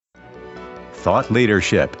thought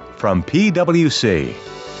leadership from PwC.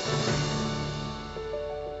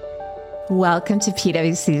 Welcome to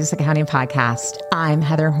PwC's Accounting Podcast. I'm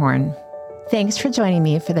Heather Horn. Thanks for joining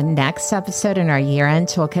me for the next episode in our Year-End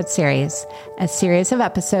Toolkit series, a series of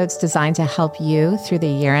episodes designed to help you through the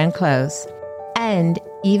year-end close. And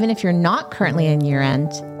even if you're not currently in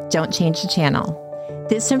year-end, don't change the channel.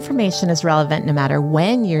 This information is relevant no matter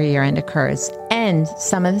when your year-end occurs, and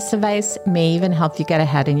some of this advice may even help you get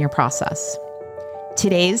ahead in your process.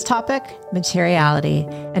 Today's topic, materiality,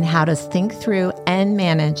 and how to think through and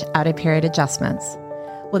manage out-of-period adjustments.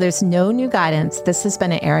 Well, there's no new guidance. This has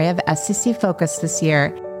been an area of SEC focus this year,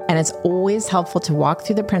 and it's always helpful to walk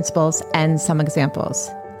through the principles and some examples.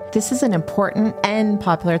 This is an important and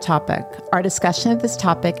popular topic. Our discussion of this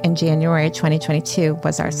topic in January 2022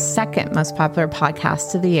 was our second most popular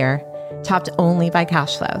podcast of the year, topped only by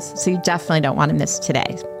cash flows. So you definitely don't want to miss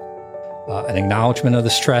today. An acknowledgement of the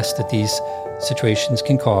stress that these situations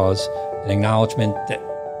can cause, an acknowledgement that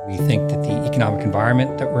we think that the economic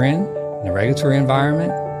environment that we're in, and the regulatory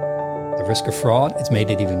environment, the risk of fraud, it's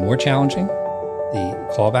made it even more challenging.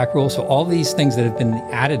 The clawback rule. So all these things that have been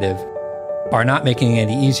additive are not making it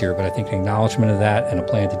any easier, but I think an acknowledgement of that and a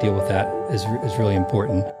plan to deal with that is really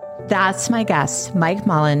important. That's my guest, Mike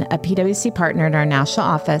Mullen, a PwC partner in our national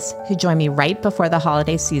office, who joined me right before the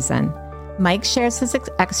holiday season. Mike shares his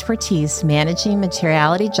expertise managing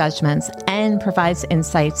materiality judgments and provides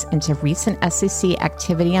insights into recent SEC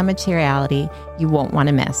activity on materiality you won't want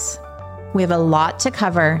to miss. We have a lot to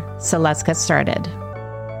cover, so let's get started.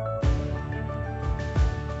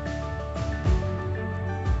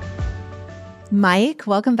 Mike,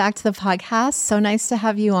 welcome back to the podcast. So nice to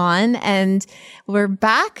have you on. And we're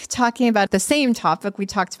back talking about the same topic we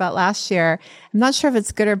talked about last year. I'm not sure if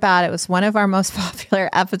it's good or bad. It was one of our most popular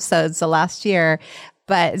episodes the last year,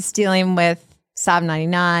 but it's dealing with SAB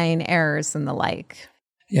 99, errors, and the like.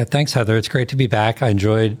 Yeah, thanks, Heather. It's great to be back. I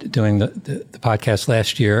enjoyed doing the podcast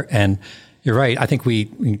last year. And you're right. I think we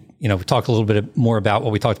talk a little bit more about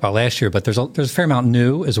what we talked about last year, but there's a fair amount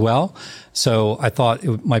new as well. So I thought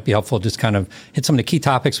it might be helpful to just kind of hit some of the key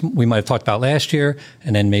topics we might have talked about last year,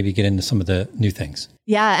 and then maybe get into some of the new things.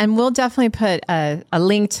 Yeah, and we'll definitely put a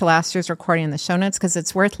link to last year's recording in the show notes because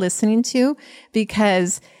it's worth listening to,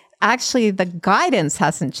 because actually the guidance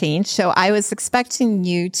hasn't changed. So I was expecting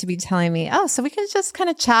you to be telling me, oh, so we can just kind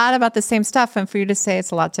of chat about the same stuff, and for you to say it's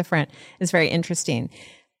a lot different is very interesting.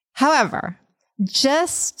 However,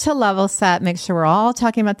 just to level set, make sure we're all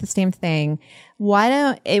talking about the same thing,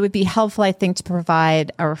 it would be helpful, I think, to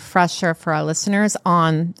provide a refresher for our listeners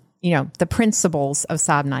on, the principles of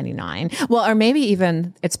SAB 99. Well, or maybe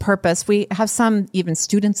even its purpose. We have some even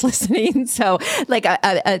students listening. So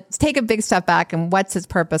take a big step back and what's its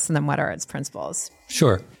purpose and then what are its principles?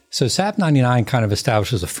 Sure. So SAB 99 kind of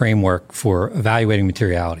establishes a framework for evaluating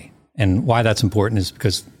materiality. And why that's important is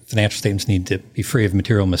because financial statements need to be free of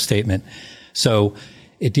material misstatement. So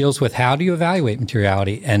it deals with how do you evaluate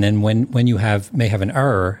materiality, and then when you may have an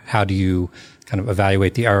error, how do you kind of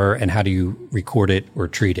evaluate the error and how do you record it or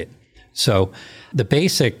treat it? So the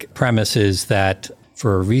basic premise is that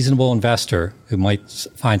for a reasonable investor who might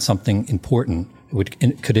find something important,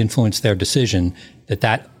 could influence their decision,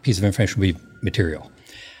 that piece of information would be material.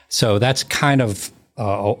 So that's kind of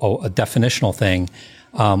a definitional thing.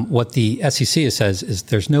 What the SEC says is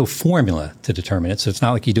there's no formula to determine it. So it's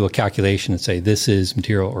not like you do a calculation and say this is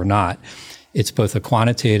material or not. It's both a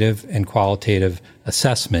quantitative and qualitative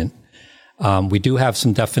assessment. We do have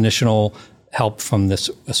some definitional help from this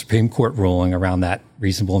Supreme Court ruling around that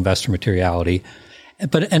reasonable investor materiality.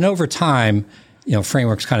 And over time,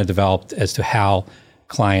 frameworks kind of developed as to how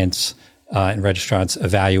clients and registrants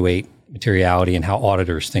evaluate materiality and how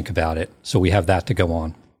auditors think about it. So we have that to go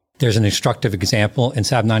on. There's an instructive example in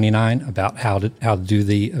SAB 99 about how to do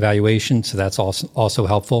the evaluation, so that's also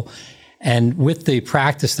helpful. And with the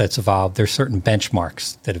practice that's evolved, there's certain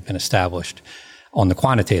benchmarks that have been established on the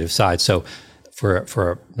quantitative side. So for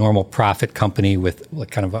a normal profit company with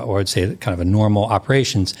a normal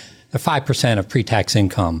operations, the 5% of pre-tax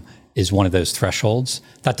income is one of those thresholds.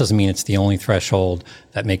 That doesn't mean it's the only threshold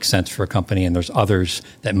that makes sense for a company, and there's others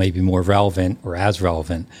that may be more relevant or as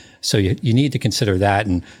relevant. So you need to consider that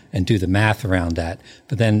and do the math around that.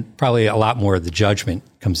 But then probably a lot more of the judgment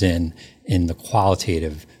comes in the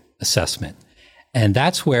qualitative assessment. And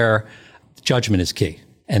that's where judgment is key.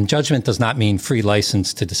 And judgment does not mean free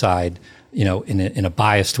license to decide, in a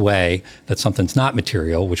biased way that something's not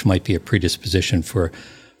material, which might be a predisposition for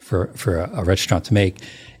a registrant to make.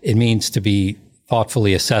 It means to be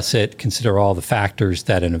thoughtfully assess it, consider all the factors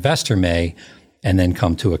that an investor may, and then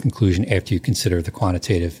come to a conclusion after you consider the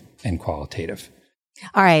quantitative and qualitative.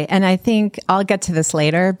 All right. And I think I'll get to this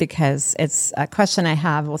later because it's a question I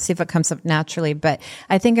have. We'll see if it comes up naturally. But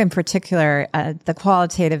I think in particular, the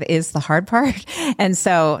qualitative is the hard part. And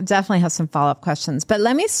so definitely have some follow-up questions. But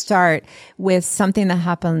let me start with something that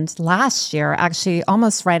happened last year, actually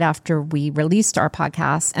almost right after we released our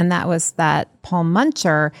podcast. And that was that Paul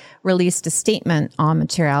Muncher released a statement on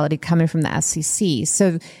materiality coming from the SEC.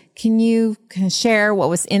 So can you share what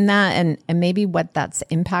was in that and maybe what that's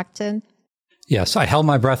impacted? Yes, I held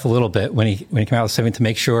my breath a little bit when he came out with something to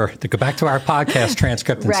make sure to go back to our podcast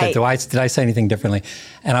transcript and right. said, did I say anything differently?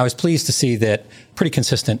 And I was pleased to see that pretty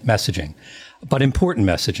consistent messaging, but important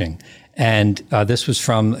messaging. And this was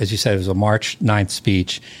from, as you said, it was a March 9th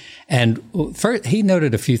speech. And first, he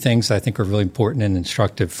noted a few things that I think are really important and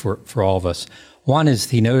instructive for all of us. One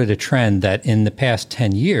is he noted a trend that in the past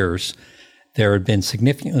 10 years, there had been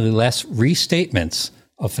significantly less restatements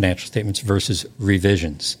of financial statements versus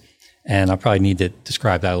revisions. And I probably need to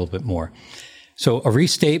describe that a little bit more. So a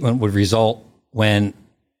restatement would result when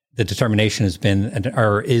the determination has been an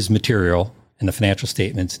error is material and the financial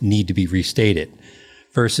statements need to be restated,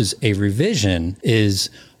 versus a revision is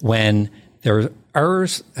when there are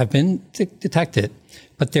errors have been detected,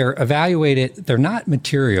 but they're evaluated, they're not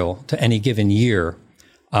material to any given year,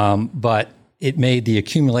 but it made the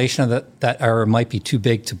accumulation of that error might be too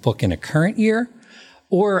big to book in a current year.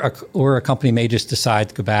 Or a company may just decide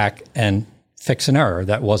to go back and fix an error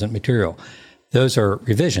that wasn't material. Those are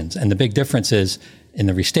revisions. And the big difference is in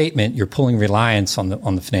the restatement, you're pulling reliance on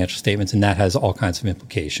the financial statements, and that has all kinds of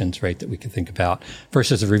implications, right, that we can think about.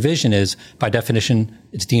 Versus a revision is, by definition,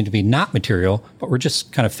 it's deemed to be not material, but we're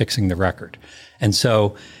just kind of fixing the record. And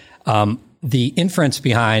so the inference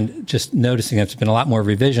behind just noticing that there's been a lot more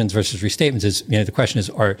revisions versus restatements is, the question is,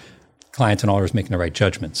 are clients and auditors making the right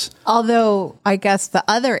judgments? Although I guess the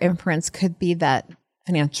other inference could be that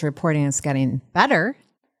financial reporting is getting better.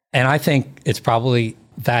 And I think it's probably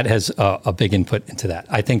that has a big input into that.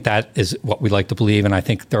 I think that is what we like to believe. And I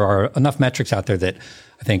think there are enough metrics out there that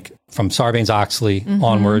I think from Sarbanes-Oxley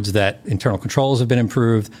onwards that internal controls have been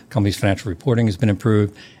improved, companies' financial reporting has been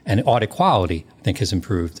improved, and audit quality, I think, has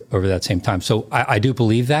improved over that same time. So I do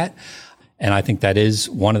believe that. And I think that is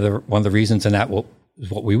one of the reasons, and that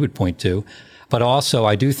is what we would point to. But also,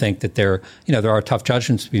 I do think that there are tough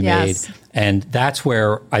judgments to be made. And that's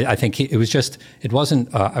where I think it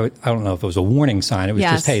wasn't, I don't know if it was a warning sign. It was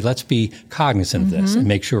just, hey, let's be cognizant of this and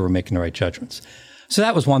make sure we're making the right judgments. So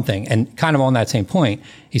that was one thing. And kind of on that same point,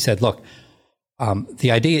 he said, look,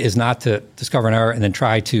 the idea is not to discover an error and then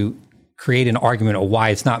try to create an argument of why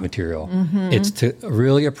it's not material. It's to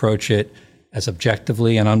really approach it as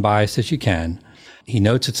objectively and unbiased as you can. He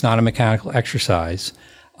notes it's not a mechanical exercise.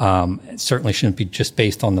 It certainly shouldn't be just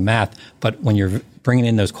based on the math. But when you're bringing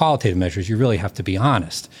in those qualitative measures, you really have to be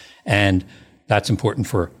honest. And that's important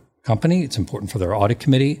for a company. It's important for their audit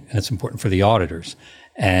committee. And it's important for the auditors.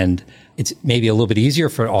 And it's maybe a little bit easier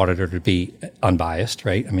for an auditor to be unbiased,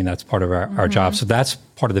 right? I mean, that's part of our job. So that's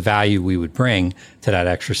part of the value we would bring to that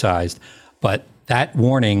exercise. But that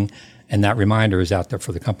warning and that reminder is out there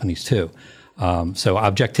for the companies too. So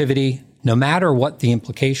objectivity, no matter what the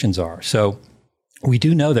implications are. So we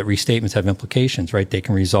do know that restatements have implications, right? They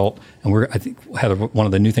can result, and I think, Heather, one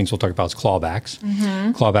of the new things we'll talk about is clawbacks.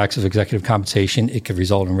 Clawbacks of executive compensation. It could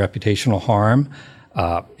result in reputational harm.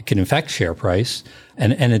 It can affect share price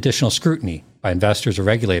and additional scrutiny by investors or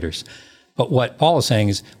regulators. But what Paul is saying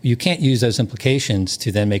is you can't use those implications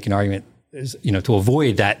to then make an argument, to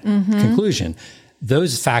avoid that conclusion.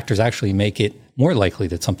 Those factors actually make it more likely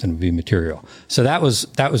that something would be material. So that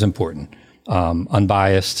was important,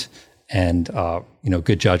 unbiased and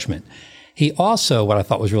good judgment. He also, what I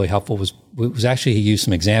thought was really helpful was actually he used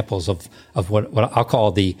some examples of what I'll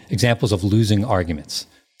call the examples of losing arguments,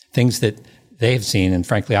 things that they have seen, and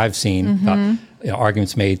frankly I've seen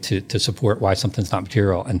arguments made to support why something's not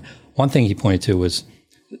material. And one thing he pointed to was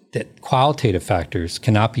that qualitative factors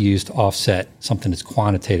cannot be used to offset something that's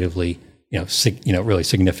quantitatively really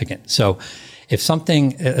significant. So if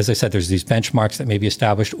something, as I said, there's these benchmarks that may be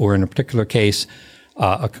established, or in a particular case,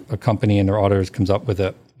 a company and their auditors comes up with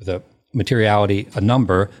a materiality, a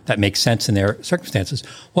number that makes sense in their circumstances.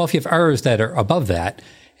 Well, if you have errors that are above that,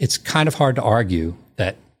 it's kind of hard to argue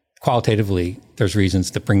that qualitatively there's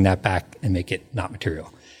reasons to bring that back and make it not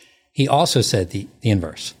material. He also said the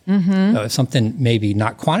inverse. If something maybe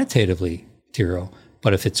not quantitatively material,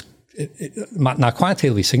 but if it's not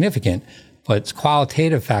quantitatively significant, but its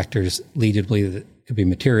qualitative factors lead to believe that it could be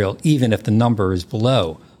material, even if the number is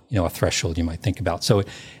below a threshold you might think about. So it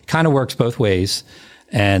kind of works both ways,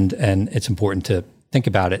 and it's important to think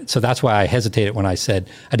about it. So that's why I hesitated when I said,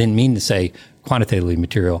 I didn't mean to say quantitatively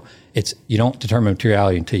material. It's you don't determine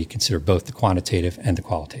materiality until you consider both the quantitative and the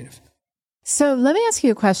qualitative. So let me ask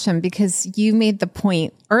you a question, because you made the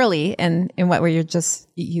point early in what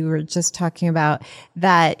you were just talking about,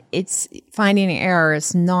 that it's finding error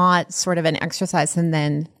is not sort of an exercise and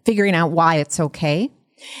then figuring out why it's okay.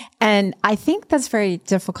 And I think that's very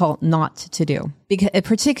difficult not to do, because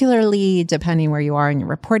particularly depending where you are in your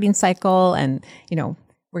reporting cycle. And,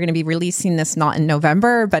 we're going to be releasing this not in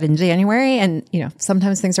November, but in January. And,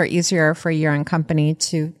 sometimes things are easier for a year-end company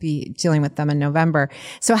to be dealing with them in November.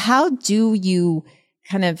 So how do you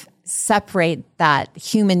kind of separate that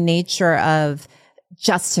human nature of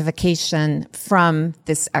justification from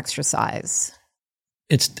this exercise?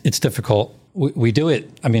 It's difficult. We do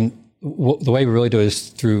it. I mean, the way we really do it is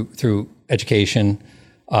through education.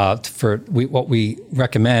 What we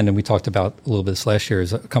recommend, and we talked about a little bit this last year,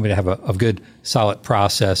 is a company to have a good, solid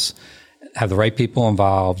process, have the right people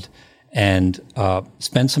involved, and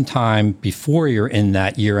spend some time before you're in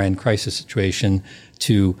that year-end crisis situation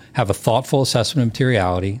to have a thoughtful assessment of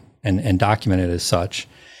materiality and document it as such.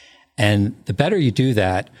 And the better you do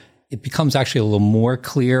that, it becomes actually a little more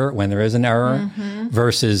clear when there is an error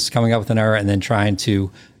versus coming up with an error and then trying to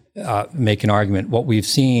make an argument. What we've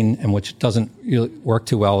seen, and which doesn't really work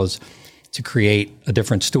too well, is to create a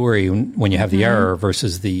different story when you have the error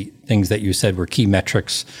versus the things that you said were key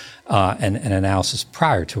metrics and analysis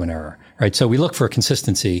prior to an error, right? So we look for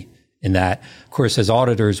consistency in that. Of course, as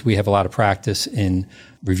auditors, we have a lot of practice in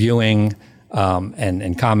reviewing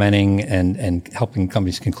and commenting and helping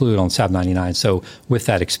companies conclude on SAB 99. So with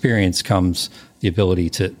that experience comes the ability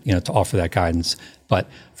to offer that guidance. But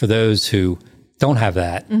for those who don't have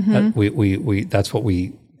that, we that's what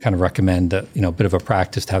we kind of recommend, a bit of a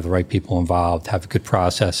practice to have the right people involved, have a good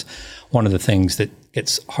process. One of the things that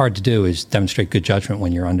gets hard to do is demonstrate good judgment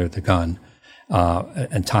when you're under the gun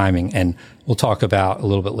and timing. And we'll talk about a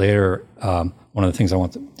little bit later. One of the things I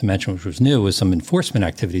want to mention, which was new, was some enforcement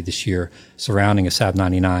activity this year surrounding a SAB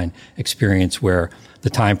 99 experience where the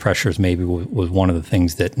time pressures maybe was one of the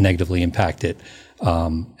things that negatively impacted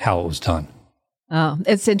how it was done. Oh,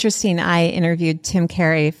 it's interesting. I interviewed Tim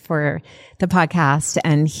Carey for the podcast,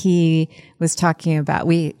 and he was talking about,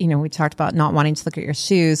 we talked about not wanting to look at your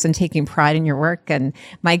shoes and taking pride in your work. And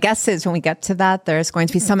my guess is when we get to that, there's going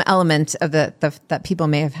to be some element of that people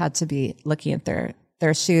may have had to be looking at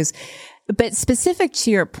their shoes. But specific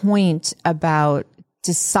to your point about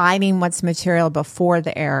deciding what's material before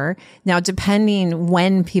the error. Now, depending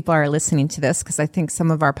when people are listening to this, because I think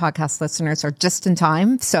some of our podcast listeners are just in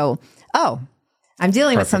time. So, I'm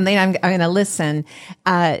dealing with something, I'm going to listen.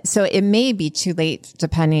 So it may be too late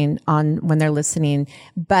depending on when they're listening.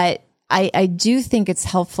 But I do think it's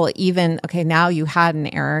helpful now you had an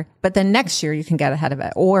error, but then next year you can get ahead of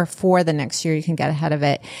it, or for the next year you can get ahead of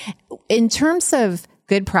it. In terms of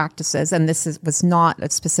good practices, and this was not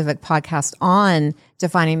a specific podcast on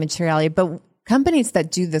defining materiality, but companies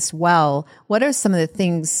that do this well, what are some of the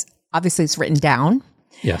things, obviously it's written down.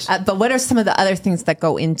 Yes. But what are some of the other things that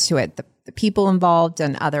go into it, the people involved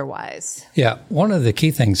and otherwise? Yeah. One of the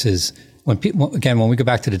key things is when we go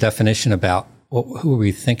back to the definition about who are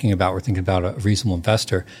we thinking about, we're thinking about a reasonable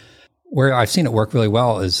investor. Where I've seen it work really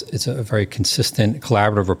well is it's a very consistent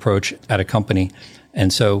collaborative approach at a company.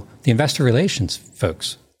 And so the investor relations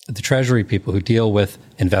folks, the treasury people who deal with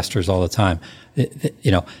investors all the time,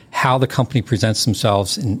 how the company presents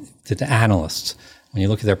themselves to the analysts, when you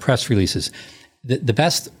look at their press releases, the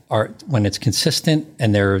best are when it's consistent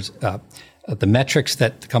and there's the metrics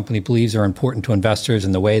that the company believes are important to investors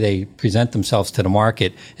and the way they present themselves to the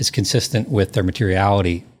market is consistent with their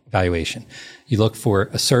materiality evaluation. You look for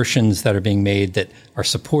assertions that are being made that are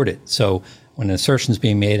supported. So when an assertion is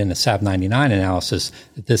being made in a SAB 99 analysis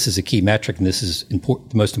that this is a key metric and this is the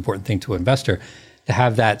most important thing to an investor, to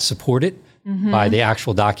have that supported by the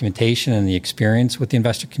actual documentation and the experience with the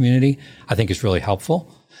investor community, I think is really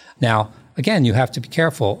helpful. Now, again, you have to be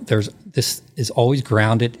careful. This is always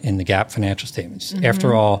grounded in the GAAP financial statements.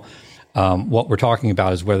 After all, what we're talking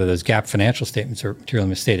about is whether those GAAP financial statements are materially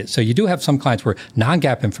misstated. So you do have some clients where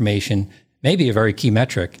non-GAAP information may be a very key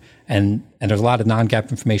metric, and there's a lot of non-GAAP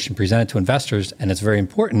information presented to investors, and it's very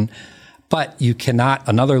important. But you cannot.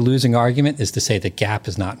 Another losing argument is to say that GAAP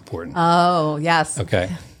is not important. Oh, yes. Okay.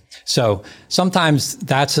 So sometimes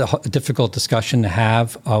that's a difficult discussion to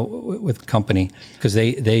have with a company because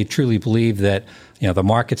they truly believe that the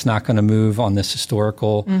market's not going to move on this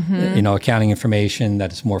historical accounting information,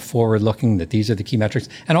 that it's more forward looking, that these are the key metrics,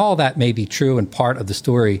 and all that may be true and part of the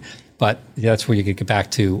story. But that's where you could get back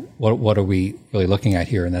to what are we really looking at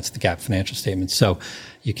here, and that's the GAAP financial statements. So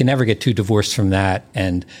you can never get too divorced from that.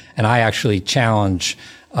 And I actually challenge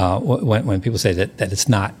when people say that it's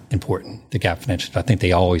not important, the GAAP financials. I think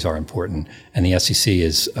they always are important, and the SEC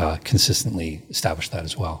has consistently established that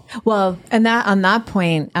as well. Well, and that on that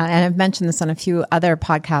point, and I've mentioned this on a few other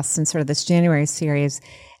podcasts in sort of this January series.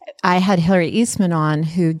 I had Hillary Eastman on,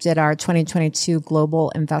 who did our 2022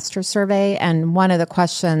 Global Investor Survey. And one of the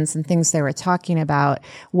questions and things they were talking about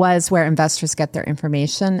was where investors get their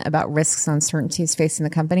information about risks and uncertainties facing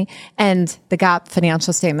the company. And the GAAP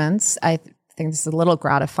financial statements, I think this is a little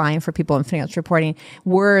gratifying for people in financial reporting,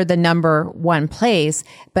 were the number one place.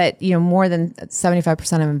 But, more than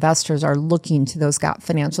 75% of investors are looking to those GAAP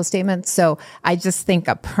financial statements. So I just think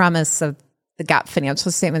a premise of the GAAP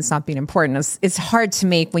financial statements not being important it's hard to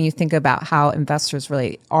make when you think about how investors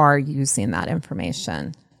really are using that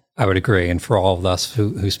information. I would agree. And for all of us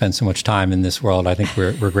who spend so much time in this world, I think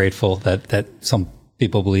we're grateful that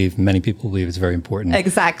many people believe it's very important.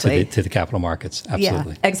 Exactly. To the capital markets.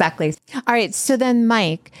 Absolutely. Yeah, exactly. All right. So then,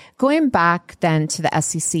 Mike, going back then to the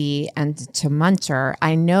SEC and to Munter,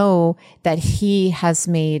 I know that he has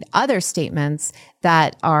made other statements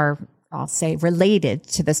that are, I'll say, related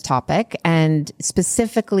to this topic. And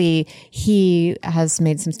specifically, he has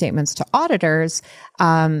made some statements to auditors,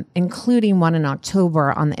 including one in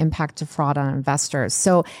October on the impact of fraud on investors.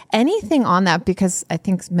 So anything on that, because I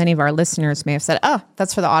think many of our listeners may have said, oh,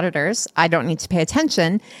 that's for the auditors, I don't need to pay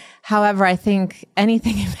attention. However, I think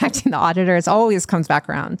anything impacting the auditors always comes back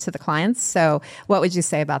around to the clients. So what would you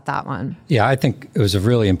say about that one? Yeah, I think it was a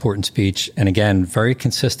really important speech. And again, very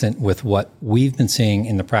consistent with what we've been seeing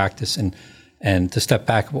in the practice. And to step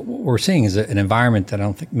back, what we're seeing is an environment that I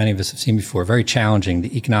don't think many of us have seen before, very challenging.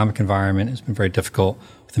 The economic environment has been very difficult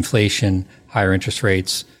with inflation, higher interest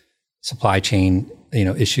rates, supply chain,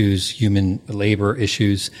 issues, human labor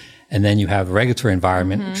issues. And then you have a regulatory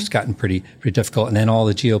environment, which has gotten pretty difficult. And then all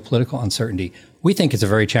the geopolitical uncertainty. We think it's a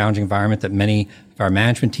very challenging environment that many of our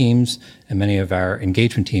management teams and many of our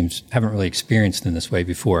engagement teams haven't really experienced in this way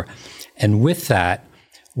before. And with that,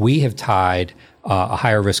 we have tied a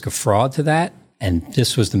higher risk of fraud to that. And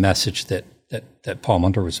this was the message that Paul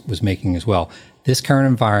Munter was making as well. This current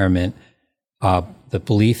environment, the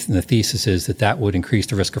belief and the thesis is that would increase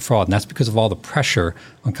the risk of fraud. And that's because of all the pressure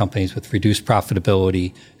on companies with reduced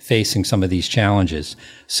profitability facing some of these challenges.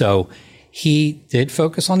 So he did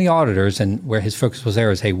focus on the auditors, and where his focus was there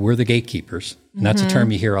is, hey, we're the gatekeepers. And that's a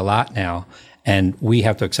term you hear a lot now. And we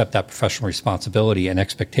have to accept that professional responsibility and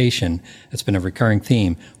expectation. That's been a recurring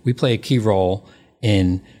theme. We play a key role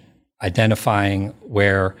in identifying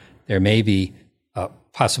where there may be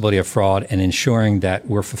possibility of fraud and ensuring that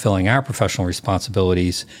we're fulfilling our professional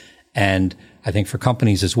responsibilities. And I think for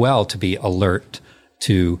companies as well to be alert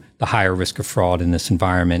to the higher risk of fraud in this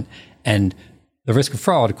environment. And the risk of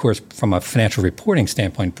fraud, of course, from a financial reporting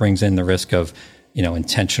standpoint, brings in the risk of,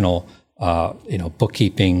 intentional,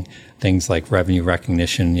 bookkeeping, things like revenue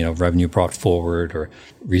recognition, revenue brought forward or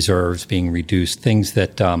reserves being reduced, things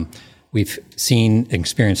that we've seen and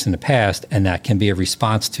experienced in the past, and that can be a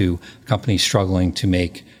response to companies struggling to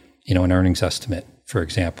make, an earnings estimate, for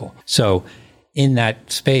example. So in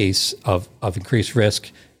that space of increased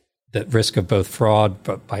risk, the risk of both fraud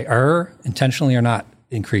but by error, intentionally or not,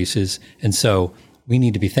 increases. And so we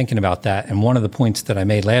need to be thinking about that. And one of the points that I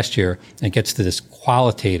made last year, and it gets to this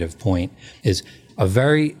qualitative point, is a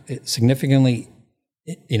very significantly,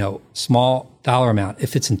 small dollar amount,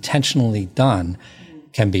 if it's intentionally done,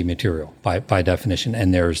 can be material by definition.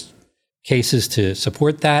 And there's cases to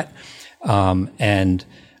support that.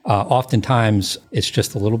 Oftentimes it's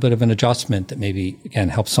just a little bit of an adjustment that maybe, again,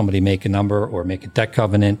 helps somebody make a number or make a debt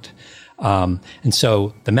covenant. And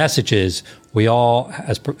so the message is we all,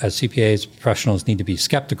 as CPAs, professionals, need to be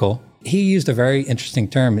skeptical. He used a very interesting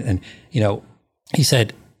term. And, he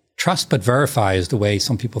said, trust but verify is the way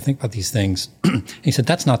some people think about these things. He said,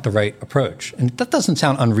 that's not the right approach. And that doesn't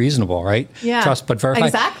sound unreasonable, right? Yeah. Trust but verify.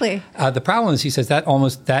 Exactly. The problem is, he says, that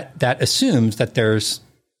assumes that there's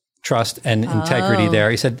trust and integrity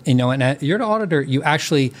there. He said, and you're an auditor,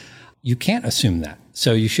 you can't assume that.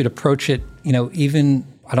 So you should approach it, even,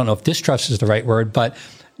 I don't know if distrust is the right word, but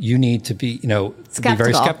you need to be, to be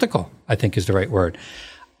very skeptical, I think is the right word.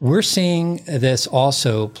 We're seeing this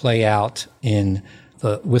also play out in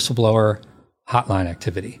the whistleblower hotline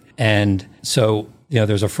activity. And so,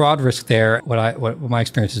 there's a fraud risk there. What my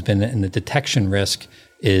experience has been, and the detection risk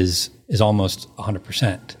is almost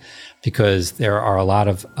 100%, because there are a lot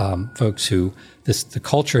of folks who the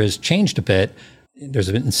culture has changed a bit. There's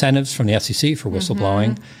incentives from the SEC for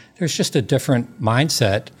whistleblowing. There's just a different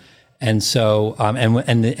mindset. And so,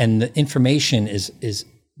 and the information is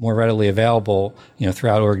more readily available,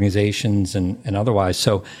 throughout organizations and otherwise.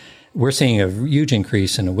 So we're seeing a huge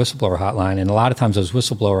increase in a whistleblower hotline. And a lot of times those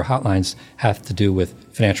whistleblower hotlines have to do with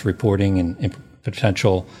financial reporting and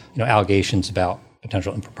potential, allegations about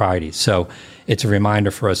potential improprieties. So it's a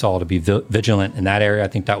reminder for us all to be vigilant in that area. I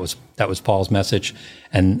think that was Paul's message.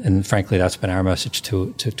 And frankly, that's been our message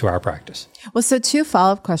to our practice. Well, so 2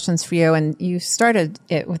 follow-up questions for you. And you started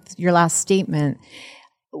it with your last statement.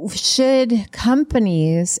 Should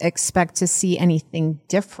companies expect to see anything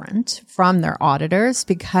different from their auditors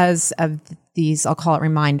because of these, I'll call it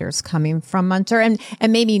reminders coming from Munter, and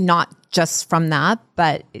maybe not just from that,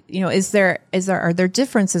 but are there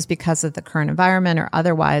differences because of the current environment or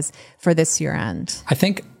otherwise for this year end? I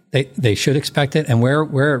think they should expect it, and where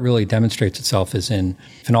it really demonstrates itself is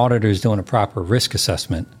if an auditor is doing a proper risk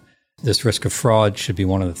assessment. This risk of fraud should be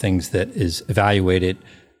one of the things that is evaluated,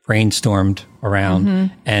 brainstormed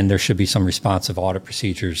around, and there should be some responsive audit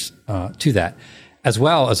procedures to that. As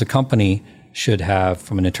well as a company should have,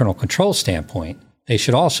 from an internal control standpoint, they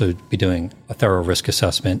should also be doing a thorough risk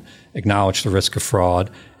assessment, acknowledge the risk of fraud,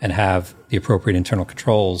 and have the appropriate internal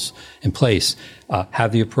controls in place,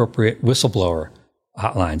 have the appropriate whistleblower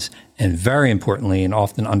hotlines, and very importantly, and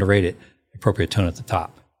often underrated, appropriate tone at the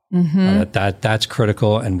top. That's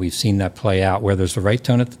critical, and we've seen that play out where there's the right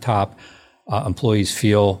tone at the top. Employees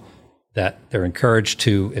feel that they're encouraged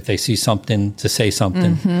to, if they see something, to say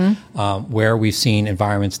something. Where we've seen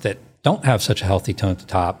environments that don't have such a healthy tone at the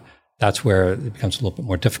top, that's where it becomes a little bit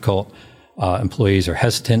more difficult. Employees are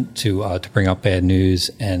hesitant to bring up bad news,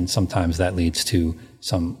 and sometimes that leads to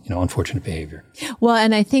some unfortunate behavior. Well,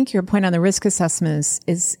 and I think your point on the risk assessment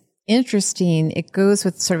is interesting. It goes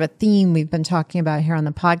with sort of a theme we've been talking about here on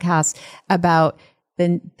the podcast about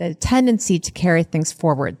the tendency to carry things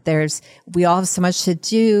forward. We all have so much to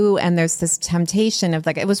do, and there's this temptation of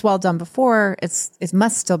it was well done before, it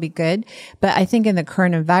must still be good. But I think in the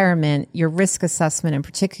current environment, your risk assessment in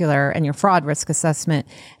particular, and your fraud risk assessment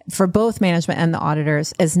for both management and the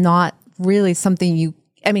auditors is not really something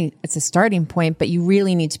it's a starting point, but you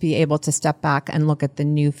really need to be able to step back and look at the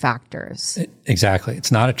new factors. Exactly.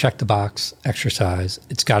 It's not a check the box exercise.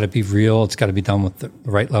 It's got to be real. It's got to be done with the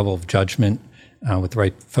right level of judgment, with the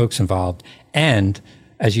right folks involved. And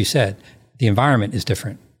as you said, the environment is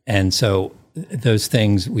different. And so those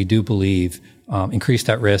things we do believe increase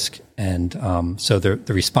that risk. And so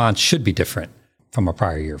the response should be different from a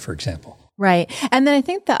prior year, for example. Right. And then I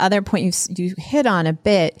think the other point you hit on a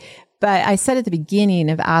bit, but I said at the beginning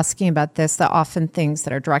of asking about this, that often things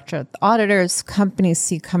that are directed at the auditors, companies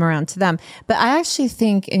see come around to them. But I actually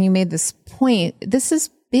think, and you made this point, this is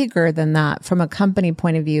bigger than that from a company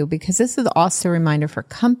point of view, because this is also a reminder for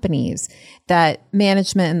companies that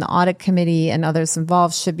management and the audit committee and others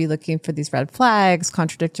involved should be looking for these red flags,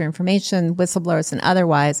 contradictory information, whistleblowers and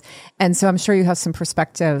otherwise. And so I'm sure you have some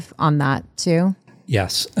perspective on that too.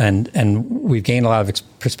 Yes. And we've gained a lot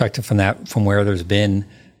of perspective from that, from where there's been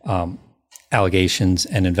allegations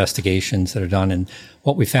and investigations that are done. And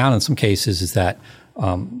what we found in some cases is that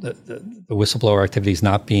the whistleblower activity is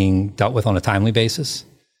not being dealt with on a timely basis.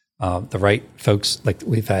 The right folks, like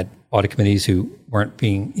we've had audit committees who weren't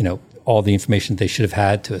being, all the information they should have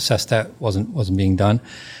had to assess that wasn't being done.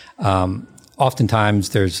 Oftentimes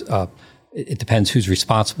there's, it depends who's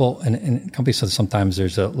responsible, and companies, so sometimes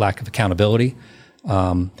there's a lack of accountability.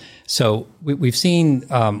 So we've seen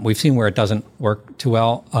where it doesn't work too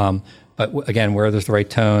well. But again, where there's the right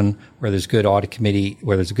tone, where there's good audit committee,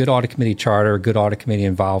 where there's a good audit committee charter, good audit committee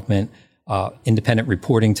involvement, independent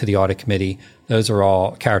reporting to the audit committee, those are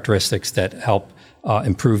all characteristics that help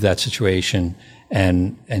improve that situation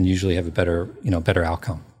and usually have a better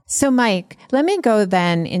outcome. So Mike, let me go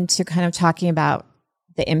then into kind of talking about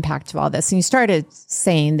the impact of all this. And you started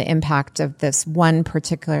saying the impact of this one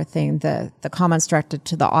particular thing, the comments directed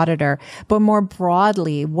to the auditor. But more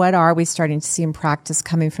broadly, what are we starting to see in practice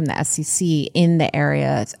coming from the SEC in the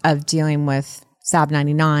area of dealing with SAB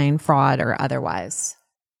 99, fraud or otherwise?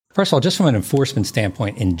 First of all, just from an enforcement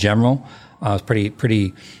standpoint in general, it's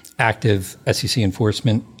pretty active SEC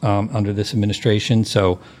enforcement under this administration.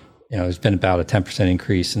 So, there's been about a 10%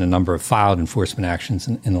 increase in the number of filed enforcement actions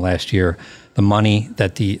in the last year. The money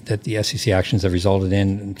that the SEC actions have resulted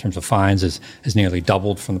in terms of fines has nearly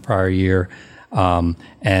doubled from the prior year.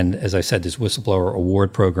 And as I said, this whistleblower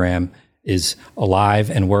award program is alive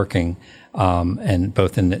and working, and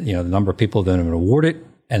both in the number of people that have been awarded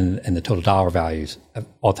and the total dollar values at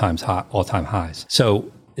all-time highs. So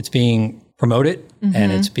it's being promoted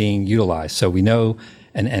and it's being utilized. So we know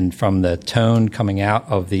and from the tone coming out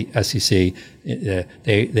of the SEC,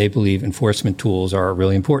 they believe enforcement tools are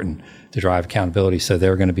really important to drive accountability. So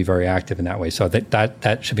they're going to be very active in that way. So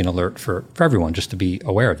that should be an alert for everyone just to be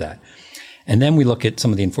aware of that. And then we look at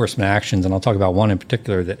some of the enforcement actions, and I'll talk about one in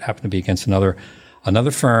particular that happened to be against another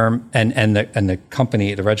firm, and the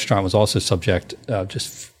company, the registrant, was also subject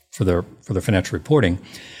just for their financial reporting,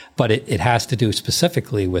 but it has to do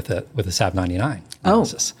specifically with a SAB 99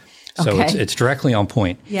 analysis. So okay. it's directly on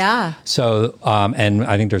point. Yeah. So and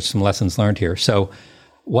I think there's some lessons learned here. So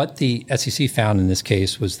what the SEC found in this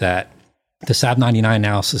case was that the SAB 99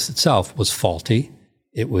 analysis itself was faulty.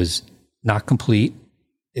 It was not complete.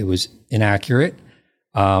 It was inaccurate.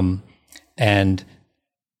 And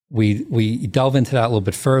we delve into that a little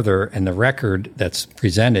bit further, and the record that's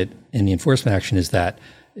presented in the enforcement action is that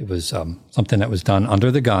it was something that was done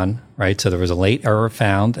under the gun, right? So there was a late error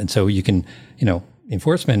found, and so you can,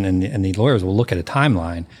 enforcement and the lawyers will look at a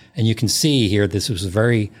timeline, and you can see here this was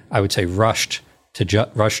very, I would say, rushed to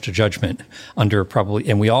judgment under probably,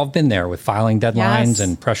 and we all have been there with filing deadlines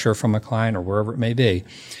and pressure from a client or wherever it may be.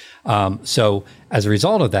 So as a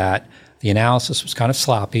result of that, the analysis was kind of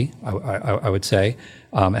sloppy, I would say.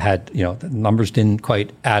 It had, the numbers didn't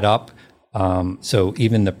quite add up. So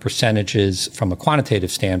even the percentages from a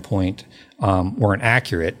quantitative standpoint weren't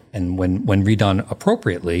accurate. And when redone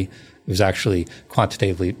appropriately, it was actually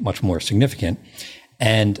quantitatively much more significant.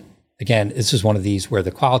 And again, this is one of these where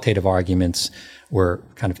the qualitative arguments were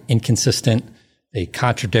kind of inconsistent. They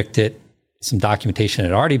contradicted some documentation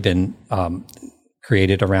had already been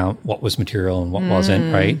created around what was material and what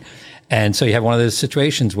wasn't, right? And so you have one of those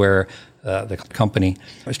situations where the company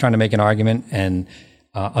was trying to make an argument, and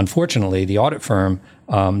unfortunately, the audit firm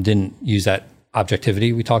didn't use that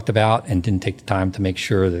objectivity we talked about and didn't take the time to make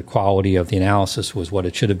sure the quality of the analysis was what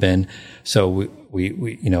it should have been. So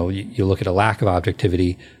you look at a lack of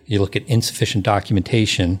objectivity, you look at insufficient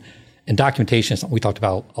documentation, and documentation is something we talked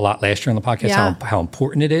about a lot last year on the podcast, how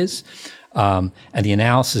important it is. And the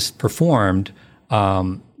analysis performed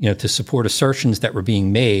to support assertions that were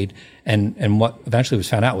being made, and what eventually was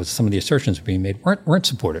found out was some of the assertions were being made weren't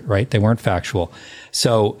supported, right? They weren't factual.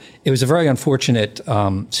 So it was a very unfortunate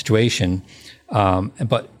situation.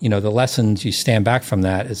 But the lessons you stand back from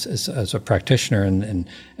that as a practitioner and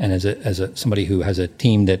as somebody who has a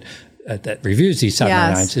team that reviews these SAB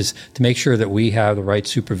 99s is to make sure that we have the right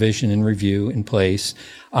supervision and review in place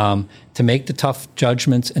to make the tough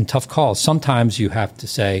judgments and tough calls. Sometimes you have to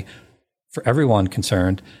say, for everyone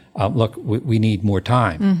concerned, look, we need more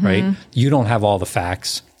time, right? You don't have all the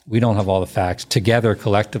facts. We don't have all the facts. Together,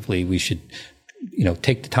 collectively, we should,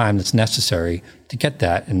 take the time that's necessary to get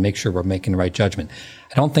that and make sure we're making the right judgment.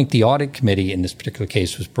 I don't think the audit committee in this particular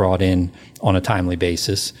case was brought in on a timely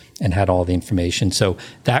basis and had all the information. So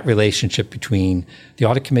that relationship between the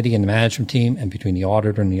audit committee and the management team and between the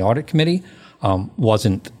auditor and the audit committee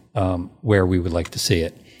wasn't where we would like to see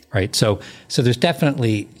it. Right. So there's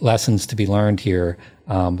definitely lessons to be learned here.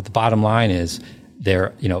 But the bottom line is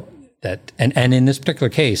there, that, and in this particular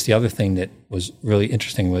case, the other thing that was really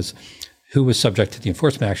interesting was who was subject to the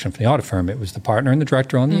enforcement action from the audit firm. It was the partner and the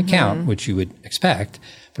director on the account, which you would expect,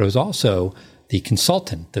 but it was also the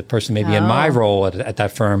consultant, the person maybe in my role at that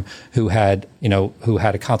firm who had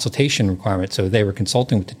a consultation requirement. So they were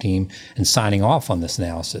consulting with the team and signing off on this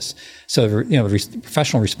analysis. So,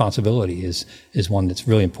 professional responsibility is one that's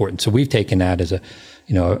really important. So we've taken that as a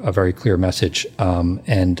very clear message.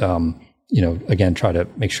 Again, try to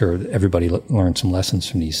make sure that everybody learns some lessons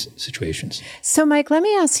from these situations. So, Mike, let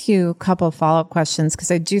me ask you a couple of follow-up questions,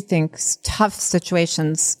 because I do think tough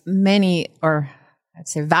situations, I'd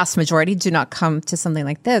say vast majority, do not come to something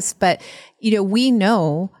like this. But, we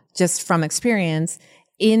know just from experience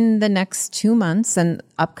in the next 2 months and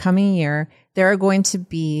upcoming year, there are going to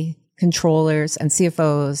be controllers and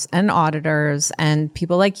CFOs and auditors and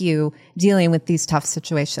people like you dealing with these tough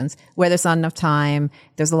situations where there's not enough time.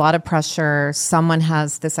 There's a lot of pressure. Someone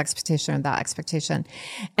has this expectation or that expectation.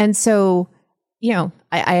 And so,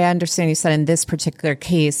 I understand you said in this particular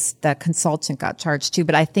case, the consultant got charged too,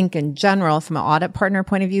 but I think in general, from an audit partner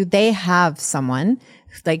point of view, they have someone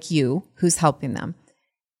like you who's helping them.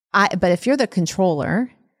 But if you're the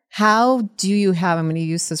controller, how do you have, I'm going to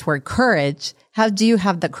use this word, courage. How do you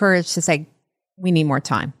have the courage to say, we need more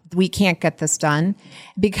time? We can't get this done,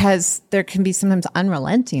 because there can be sometimes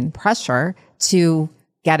unrelenting pressure to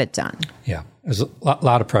get it done. Yeah, there's a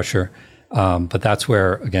lot of pressure. But that's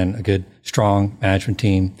where, again, a good, strong management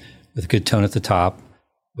team with a good tone at the top,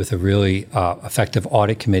 with a really effective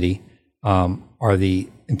audit committee are the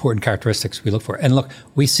important characteristics we look for. And look,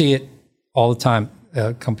 we see it all the time.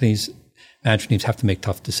 Companies management teams have to make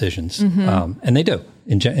tough decisions, and they do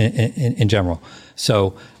in general.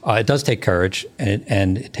 So it does take courage,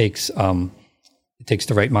 and it takes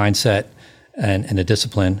the right mindset and the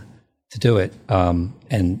discipline to do it.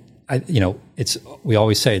 We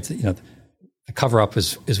always say the cover up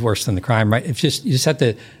is worse than the crime, right? You just have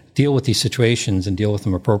to deal with these situations and deal with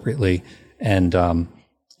them appropriately, and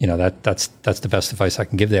that's the best advice I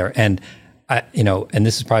can give there. And and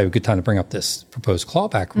this is probably a good time to bring up this proposed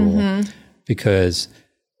clawback rule, because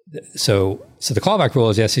so the clawback rule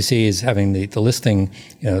is the SEC is having the listing,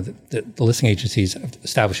 the listing agencies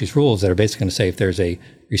establish these rules that are basically going to say if there's a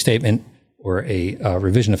restatement or a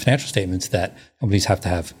revision of financial statements, that companies have to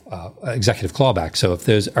have executive clawback. So if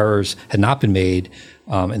those errors had not been made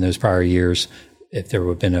in those prior years, if there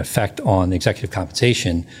would have been an effect on executive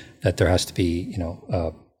compensation, that there has to be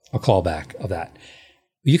a clawback of that.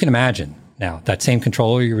 You can imagine now that same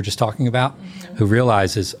controller you were just talking about, who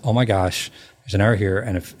realizes, oh my gosh, there's an error here,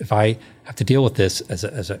 and if I have to deal with this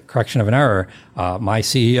as a correction of an error, my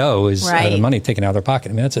CEO is out of money taken out of their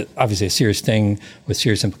pocket. I mean, that's obviously a serious thing with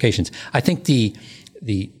serious implications. I think the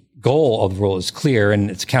goal of the rule is clear,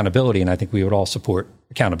 and it's accountability, and I think we would all support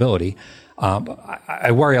accountability.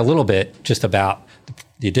 I worry a little bit just about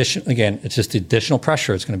the addition. Again, it's just the additional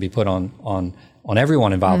pressure it's going to be put on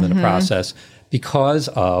everyone involved in the process because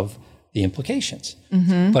of the implications.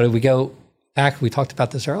 But if we go back, we talked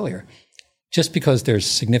about this earlier. Just because there's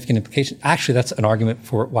significant implications, actually, that's an argument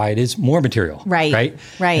for why it is more material. Right.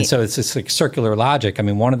 And so it's this circular logic. I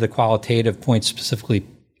mean, one of the qualitative points specifically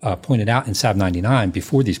pointed out in SAB 99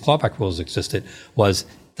 before these clawback rules existed was,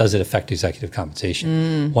 does it affect executive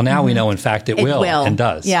compensation? Well, now we know, in fact, it will and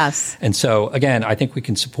does. Yes. And so, again, I think we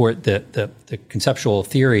can support the conceptual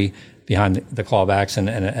theory behind the clawbacks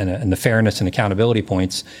and the fairness and accountability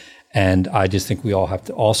points. And I just think we all have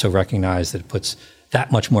to also recognize that it puts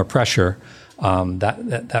that much more pressure,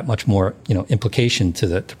 that much more implication to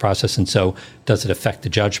the process. And so, does it affect the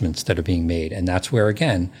judgments that are being made? And that's where,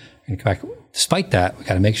 again, we're going to come back. Despite that, we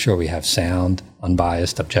got to make sure we have sound,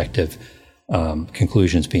 unbiased, objective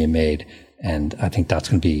conclusions being made. And I think that's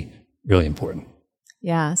going to be really important.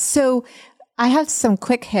 Yeah. So I have some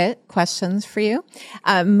quick hit questions for you,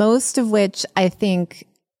 most of which I think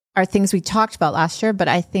are things we talked about last year, but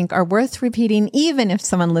I think are worth repeating, even if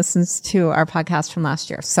someone listens to our podcast from last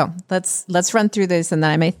year. So let's run through those, and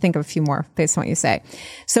then I may think of a few more based on what you say.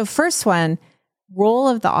 So first one, role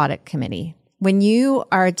of the audit committee. When you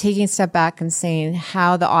are taking a step back and saying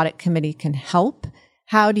how the audit committee can help,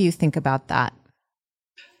 how do you think about that?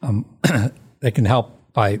 They can help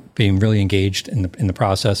by being really engaged in the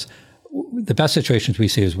process. The best situations we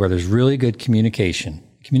see is where there's really good communication.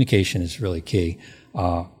 Communication is really key.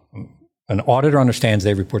 An auditor understands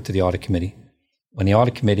they report to the audit committee. When the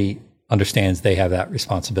audit committee understands they have that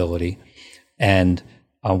responsibility, and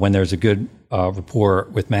when there's a good rapport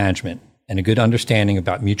with management and a good understanding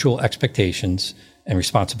about mutual expectations and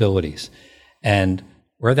responsibilities, and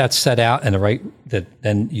where that's set out and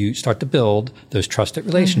then you start to build those trusted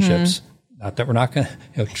relationships. Not that we're not going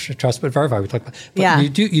to trust but verify. We talk about,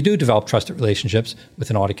 but you do develop trusted relationships with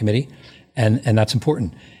an audit committee, and that's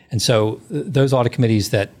important. And so those audit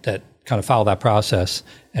committees that kind of follow that process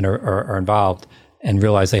and are involved and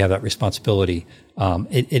realize they have that responsibility,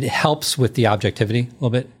 it helps with the objectivity a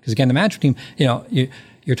little bit. Because again, the management team,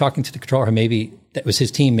 you're talking to the controller who maybe that was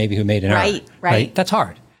his team maybe who made an error. Right. That's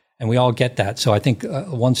hard. And we all get that. So I think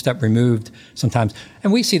one step removed sometimes,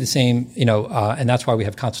 and we see the same, and that's why we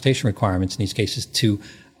have consultation requirements in these cases to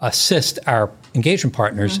assist our engagement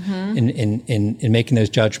partners in making those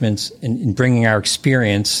judgments, in bringing our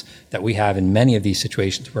experience that we have in many of these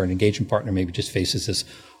situations where an engagement partner maybe just faces this,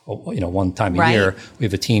 one time a year. We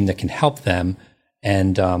have a team that can help them,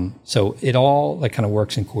 and so it all kind of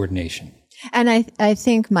works in coordination. And I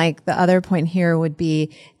think, Mike, the other point here would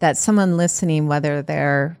be that someone listening, whether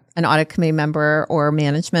they're an audit committee member or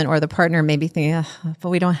management or the partner, may be thinking, but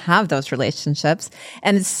we don't have those relationships.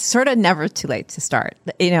 And it's sort of never too late to start,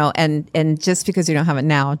 and just because you don't have it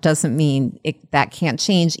now doesn't mean that can't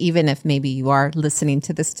change, even if maybe you are listening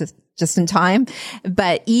to this just in time.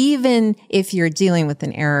 But even if you're dealing with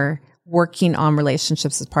an error, working on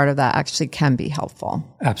relationships as part of that actually can be helpful.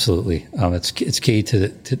 Absolutely. It's key to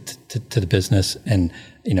the business, and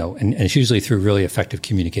it's usually through really effective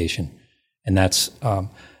communication. And that's,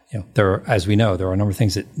 as we know, there are a number of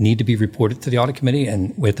things that need to be reported to the audit committee,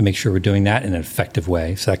 and we have to make sure we're doing that in an effective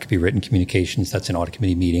way. So that could be written communications, that's in audit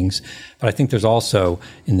committee meetings. But I think there's also,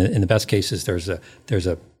 in the best cases, there's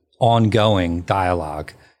a ongoing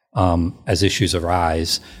dialogue as issues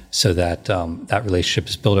arise, so that that relationship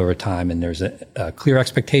is built over time, and there's clear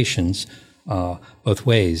expectations both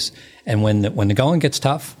ways. And when the going gets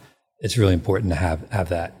tough, it's really important to have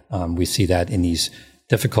that. We see that in these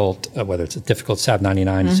difficult, whether it's a difficult SAB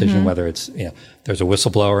 99 decision, whether it's, there's a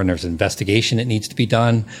whistleblower and there's an investigation that needs to be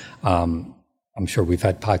done. I'm sure we've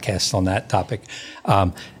had podcasts on that topic.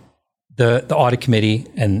 The audit committee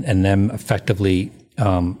and them effectively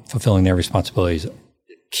fulfilling their responsibilities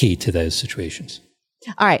key to those situations.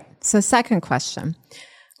 All right. So second question,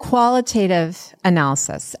 qualitative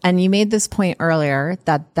analysis. And you made this point earlier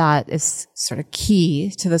that is sort of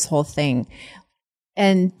key to this whole thing.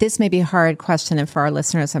 And this may be a hard question, and for our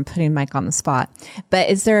listeners, I'm putting Mike on the spot. But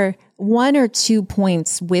is there one or two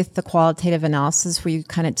points with the qualitative analysis where you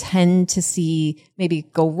kind of tend to see maybe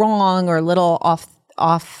go wrong or a little off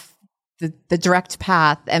the direct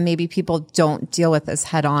path, and maybe people don't deal with this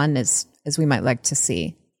head on as we might like to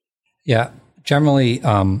see? Yeah, generally,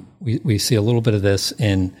 we see a little bit of this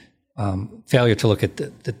in failure to look at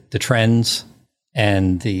the trends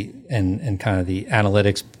and kind of the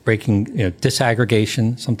analytics, breaking,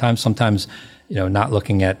 disaggregation. Sometimes, not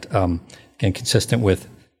looking at, again, consistent with,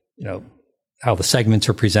 how the segments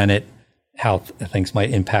are presented, how things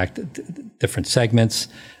might impact different segments.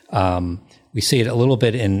 We see it a little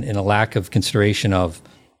bit in a lack of consideration of,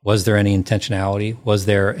 was there any intentionality? Was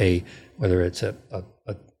there whether it's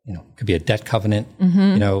could be a debt covenant,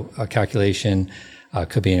 a calculation,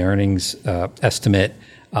 could be an earnings estimate.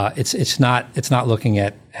 It's not looking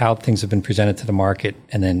at how things have been presented to the market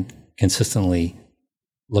and then consistently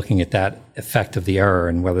looking at that effect of the error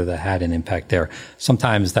and whether that had an impact there.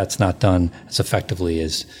 Sometimes that's not done as effectively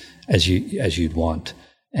as you'd want,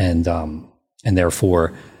 and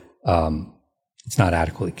therefore it's not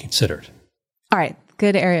adequately considered. All right,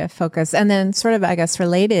 good area of focus, and then sort of, I guess,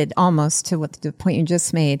 related almost to what the point you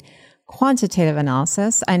just made. Quantitative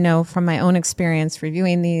analysis. I know from my own experience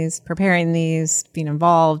reviewing these, preparing these, being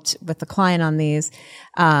involved with the client on these,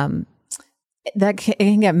 it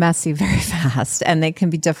can get messy very fast, and they can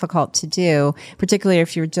be difficult to do, particularly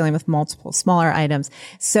if you're dealing with multiple smaller items.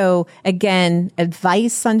 So again,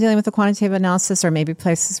 advice on dealing with the quantitative analysis, or maybe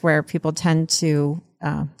places where people tend to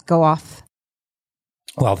go off.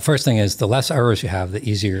 Well, the first thing is the less errors you have, the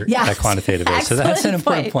easier that quantitative is. So that's an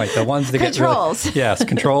important point. The ones that controls.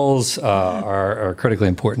 Controls are critically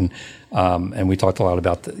important. And we talked a lot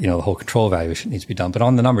about the whole control evaluation needs to be done. But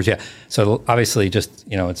on the numbers, So obviously, just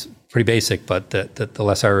it's pretty basic. But the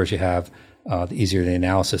less errors you have, the easier the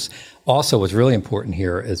analysis. Also, what's really important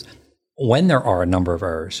here is when there are a number of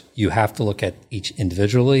errors, you have to look at each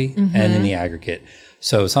individually and in the aggregate.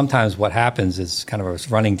 So sometimes what happens is kind of a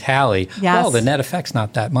running tally. Yes. Well, the net effect's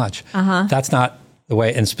not that much. That's not the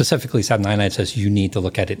way, and specifically SAB 99 says you need to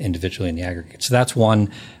look at it individually in the aggregate. So that's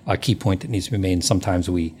one key point that needs to be made, and sometimes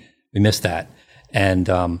we miss that. And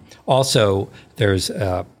also there's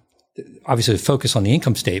obviously focus on the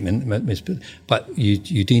income statement, but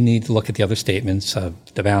you do need to look at the other statements,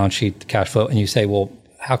 the balance sheet, the cash flow, and you say, well,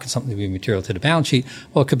 how can something be material to the balance sheet?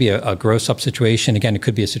 Well, it could be a gross up situation. Again, it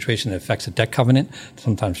could be a situation that affects a debt covenant.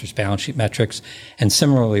 Sometimes there's balance sheet metrics. And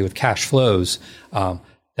similarly with cash flows,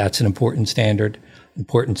 that's an important standard,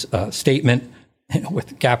 important statement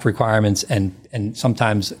with GAAP requirements. And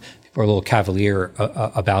sometimes people are a little cavalier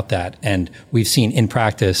about that. And we've seen in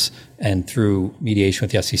practice and through mediation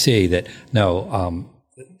with the SEC that no,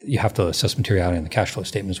 you have to assess materiality in the cash flow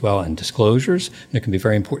statement as well, and disclosures. And there can be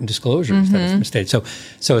very important disclosures that have been stated.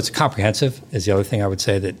 So it's comprehensive is the other thing I would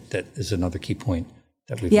say that is another key point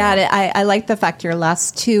that we've learned. I like the fact your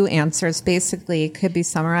last two answers basically could be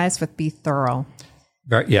summarized with be thorough.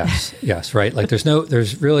 Right, yes, right. Like this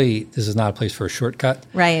is not a place for a shortcut.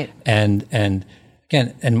 Right. And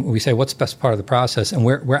again, and we say, what's the best part of the process? And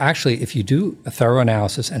we're actually, if you do a thorough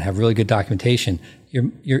analysis and have really good documentation,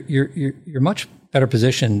 you're much better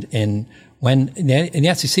positioned in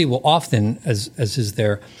the SEC will often, as is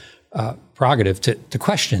their prerogative, to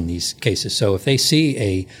question these cases. So if they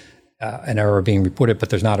see an error being reported, but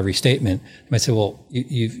there's not a restatement, they might say, well,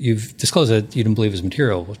 you've disclosed that you didn't believe is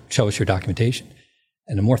material. Well, show us your documentation.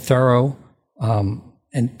 And a more thorough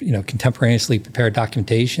and contemporaneously prepared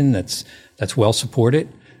documentation that's well supported,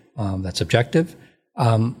 that's objective,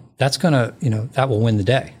 that's gonna that will win the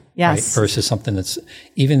day. Yes. Right? Versus something that's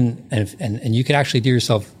even, and you could actually do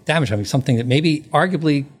yourself damage. I mean, something that maybe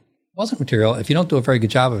arguably wasn't material. If you don't do a very good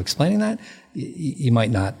job of explaining that, you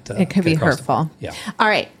might not. It could be hurtful. Yeah. All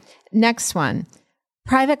right. Next one,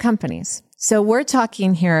 private companies. So we're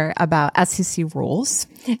talking here about SEC rules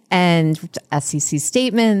and SEC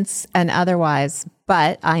statements and otherwise,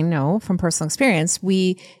 but I know from personal experience,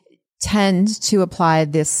 we tend to apply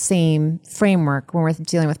this same framework when we're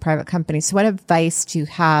dealing with private companies. So what advice do you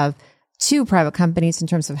have to private companies in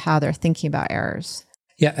terms of how they're thinking about errors.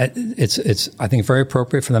 Yeah, it's I think very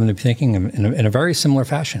appropriate for them to be thinking in a very similar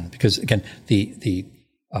fashion, because again,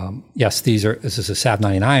 yes, this is a SAB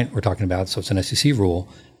 99 we're talking about, so it's an SEC rule,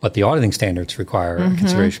 but the auditing standards require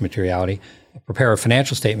consideration of materiality. A preparer of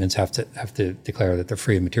financial statements have to declare that they're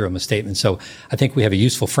free of material misstatements. So I think we have a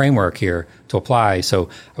useful framework here to apply. So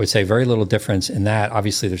I would say very little difference in that.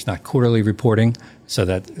 Obviously, there's not quarterly reporting, so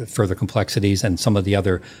that further complexities and some of the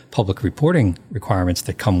other public reporting requirements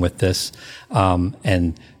that come with this,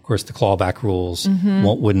 and of course the clawback rules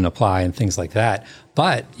wouldn't apply and things like that.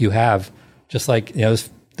 But you have, just like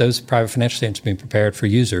those private financial statements being prepared for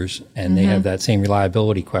users, and they have that same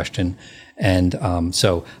reliability question. And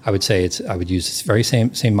so I would say I would use this very same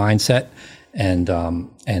mindset, and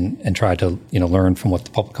try to learn from what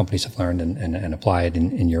the public companies have learned and apply it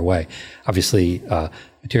in your way. Obviously,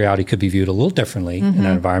 materiality could be viewed a little differently in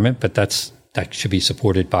that environment, but that should be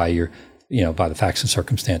supported by by the facts and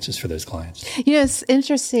circumstances for those clients. It's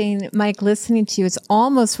interesting, Mike, listening to you, it's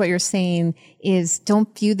almost what you're saying is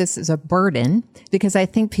don't view this as a burden, because I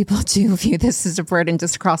think people do view this as a burden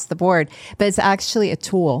just across the board, but it's actually a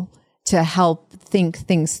tool to help think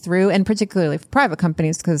things through, and particularly for private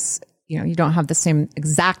companies, because you don't have the same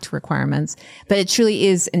exact requirements, but it truly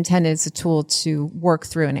is intended as a tool to work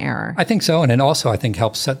through an error. I think so, and it also I think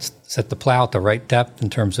helps set the plow at the right depth in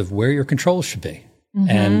terms of where your controls should be,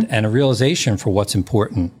 and a realization for what's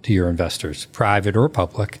important to your investors, private or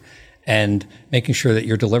public, and making sure that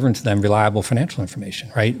you're delivering to them reliable financial information,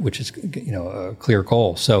 right? Which is a clear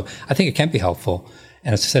goal. So I think it can be helpful,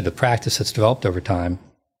 and as I said, the practice that's developed over time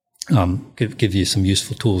could give you some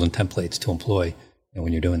useful tools and templates to employ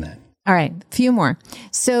when you're doing that. All right, a few more.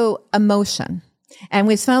 So emotion. And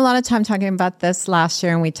we spent a lot of time talking about this last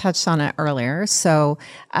year, and we touched on it earlier. So,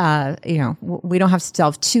 we don't have to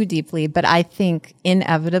delve too deeply, but I think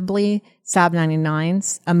inevitably SAB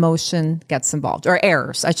 99's emotion gets involved, or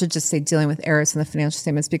errors. I should just say dealing with errors in the financial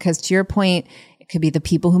statements, because to your point, it could be the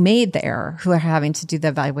people who made the error who are having to do the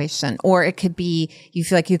evaluation, or it could be you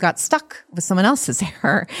feel like you got stuck with someone else's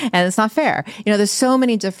error and it's not fair. There's so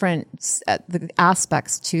many different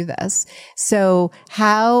aspects to this. So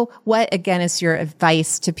what again is your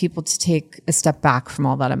advice to people to take a step back from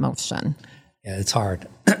all that emotion? Yeah, it's hard.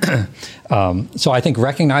 So I think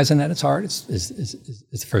recognizing that it's hard is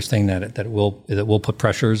the first thing that will put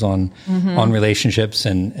pressures on relationships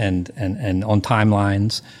and on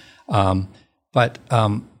timelines. But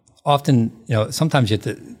often, sometimes you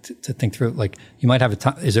have to think through, like, you might have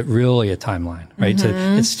is it really a timeline, right? So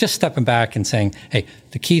it's just stepping back and saying, hey,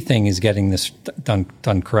 the key thing is getting this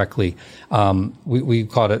done correctly. We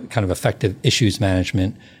call it kind of effective issues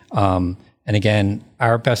management. And again,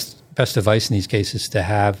 our best advice in these cases is to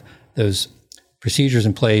have those procedures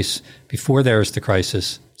in place before there is the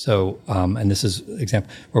crisis. So, and this is an example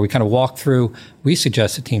where we kind of walk through, we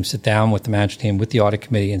suggest the team sit down with the management team, with the audit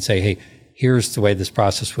committee, and say, hey, here's the way this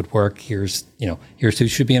process would work. Here's who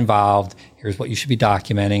should be involved. Here's what you should be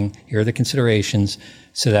documenting. Here are the considerations,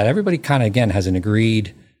 so that everybody kind of, again, has an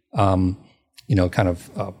agreed, game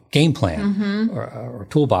plan or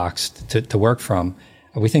toolbox to work from.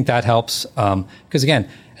 We think that helps, because again,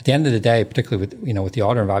 at the end of the day, particularly with the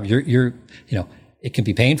auditor involved, it can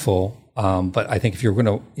be painful. But I think if you're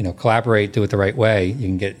going to, collaborate, do it the right way, you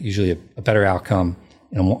can get usually a better outcome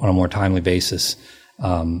on a more timely basis.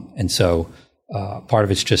 And so, part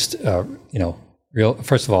of it's just,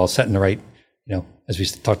 first of all, setting the right, as we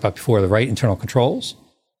talked about before, the right internal controls,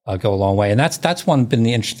 go a long way. And that's been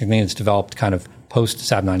the interesting thing that's developed kind of post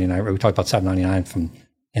SAB 99. We talked about SAB 99 from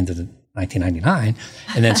end of the 1999,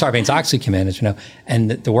 and then Sarbanes-Oxley came in, as you know,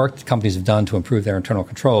 and the work that companies have done to improve their internal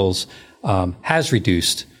controls has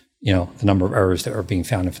reduced, the number of errors that are being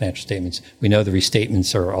found in financial statements. We know the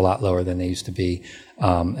restatements are a lot lower than they used to be,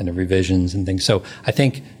 and the revisions and things. So I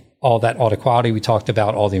think all that audit quality we talked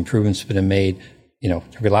about, all the improvements that have been made, to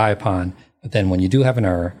rely upon. But then when you do have an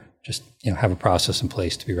error, just have a process in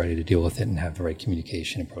place to be ready to deal with it and have the right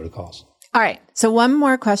communication and protocols. All right. So one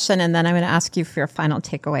more question, and then I'm going to ask you for your final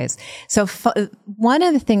takeaways. So one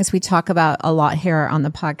of the things we talk about a lot here on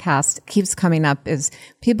the podcast keeps coming up is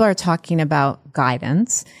people are talking about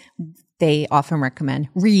guidance. They often recommend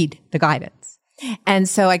read the guidance. And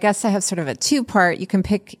so I guess I have sort of a two-part. You can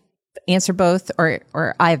answer both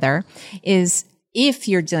or either. Is if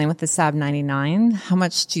you're dealing with the SAB 99, how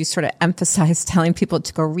much do you sort of emphasize telling people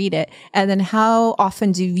to go read it? And then how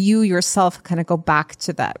often do you yourself kind of go back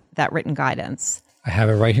to that written guidance? I have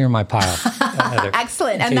it right here in my pile.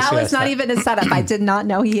 Excellent. And that was not even a setup. I did not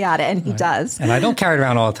know he had it, and he does. And I don't carry it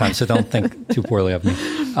around all the time, so don't think too poorly of me.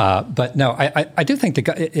 But no, I do think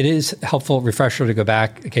it is helpful refresher to go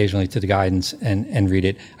back occasionally to the guidance and read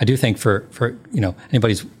it. I do think for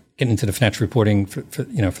anybody's getting into the financial reporting for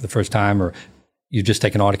the first time, or you just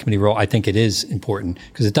take an audit committee role, I think it is important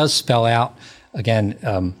because it does spell out again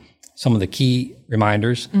some of the key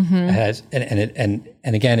reminders. And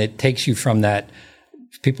again, it takes you from that.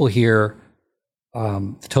 People hear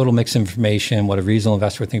the total mix of information, what a reasonable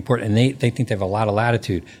investor would think important, and they think they have a lot of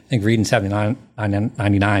latitude. I think reading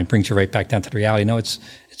 7999 brings you right back down to the reality. No, it's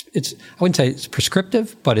I wouldn't say it's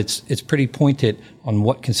prescriptive, but it's pretty pointed on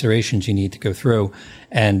what considerations you need to go through,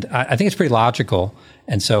 and I think it's pretty logical.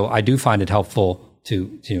 And so I do find it helpful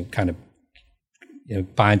to kind of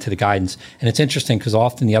buy into the guidance. And it's interesting because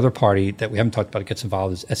often the other party that we haven't talked about gets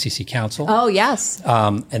involved is SEC counsel. Oh, yes.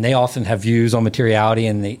 And they often have views on materiality,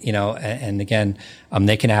 and and again,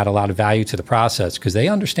 they can add a lot of value to the process because they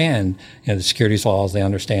understand, the securities laws, they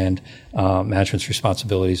understand management's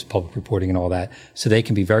responsibilities, public reporting, and all that. So they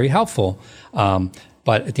can be very helpful.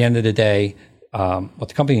 But at the end of the day, what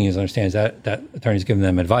the company needs to understand is that attorneys giving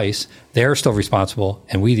them advice, they're still responsible,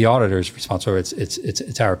 and we, the auditors, are responsible.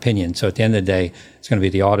 It's our opinion. So at the end of the day, it's going to be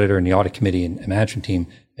the auditor and the audit committee and management team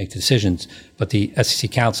make the decisions. But the SEC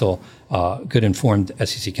counsel, good informed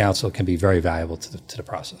SEC counsel, can be very valuable to the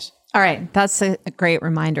process. All right. That's a great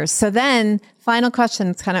reminder. So then, final question,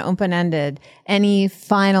 it's kind of open-ended. Any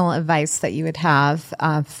final advice that you would have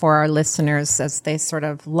for our listeners as they sort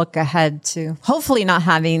of look ahead to hopefully not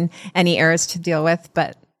having any errors to deal with,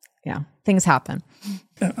 but things happen.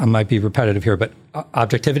 I might be repetitive here, but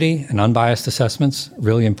objectivity and unbiased assessments,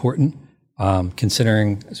 really important.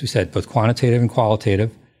 Considering, as we said, both quantitative and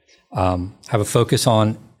qualitative. Have a focus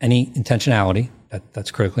on any intentionality.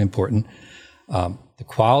 That's critically important. The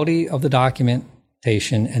quality of the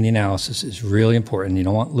documentation and the analysis is really important. You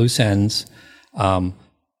don't want loose ends.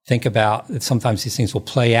 Think about that sometimes these things will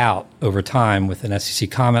play out over time with an SEC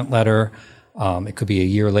comment letter. It could be a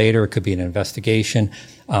year later. It could be an investigation.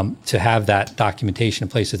 To have that documentation in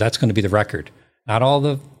place, so that's going to be the record. Not all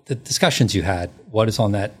the discussions you had. What is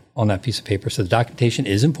on that piece of paper? So the documentation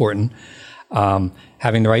is important.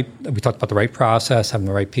 Having we talked about the right process, having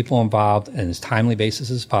the right people involved, and as timely basis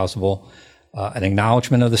as possible. An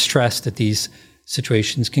acknowledgement of the stress that these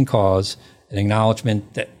situations can cause, an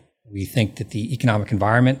acknowledgement that we think that the economic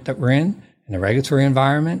environment that we're in and the regulatory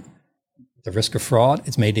environment, the risk of fraud,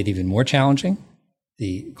 it's made it even more challenging.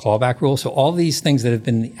 The clawback rule. So all these things that have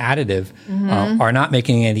been additive are not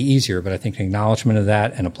making it any easier, but I think an acknowledgement of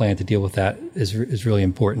that and a plan to deal with that is really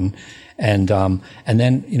important. And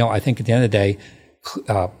then, I think at the end of the day,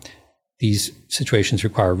 these situations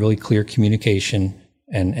require really clear communication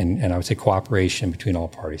and I would say cooperation between all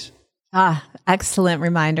parties. Excellent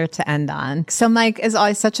reminder to end on. So Mike, it's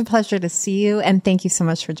always such a pleasure to see you, and thank you so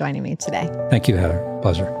much for joining me today. Thank you, Heather.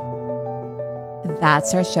 Pleasure.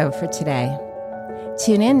 That's our show for today.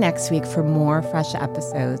 Tune in next week for more fresh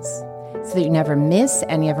episodes. So that you never miss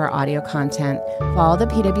any of our audio content, follow the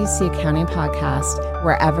PwC Accounting Podcast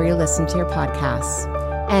wherever you listen to your podcasts.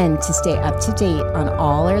 And to stay up to date on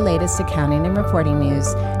all our latest accounting and reporting news,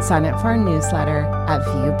 sign up for our newsletter at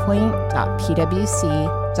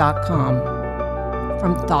viewpoint.pwc.com.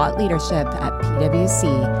 From Thought Leadership at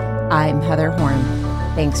PwC, I'm Heather Horn.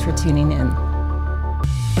 Thanks for tuning in.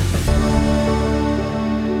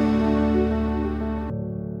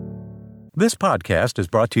 This podcast is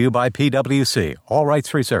brought to you by PwC, all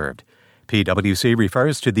rights reserved. PwC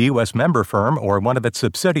refers to the U.S. member firm or one of its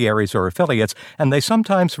subsidiaries or affiliates, and they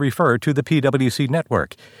sometimes refer to the PwC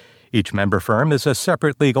network. Each member firm is a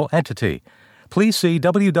separate legal entity. Please see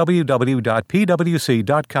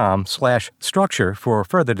www.pwc.com/structure for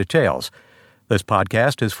further details. This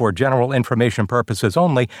podcast is for general information purposes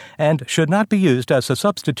only and should not be used as a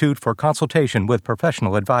substitute for consultation with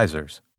professional advisors.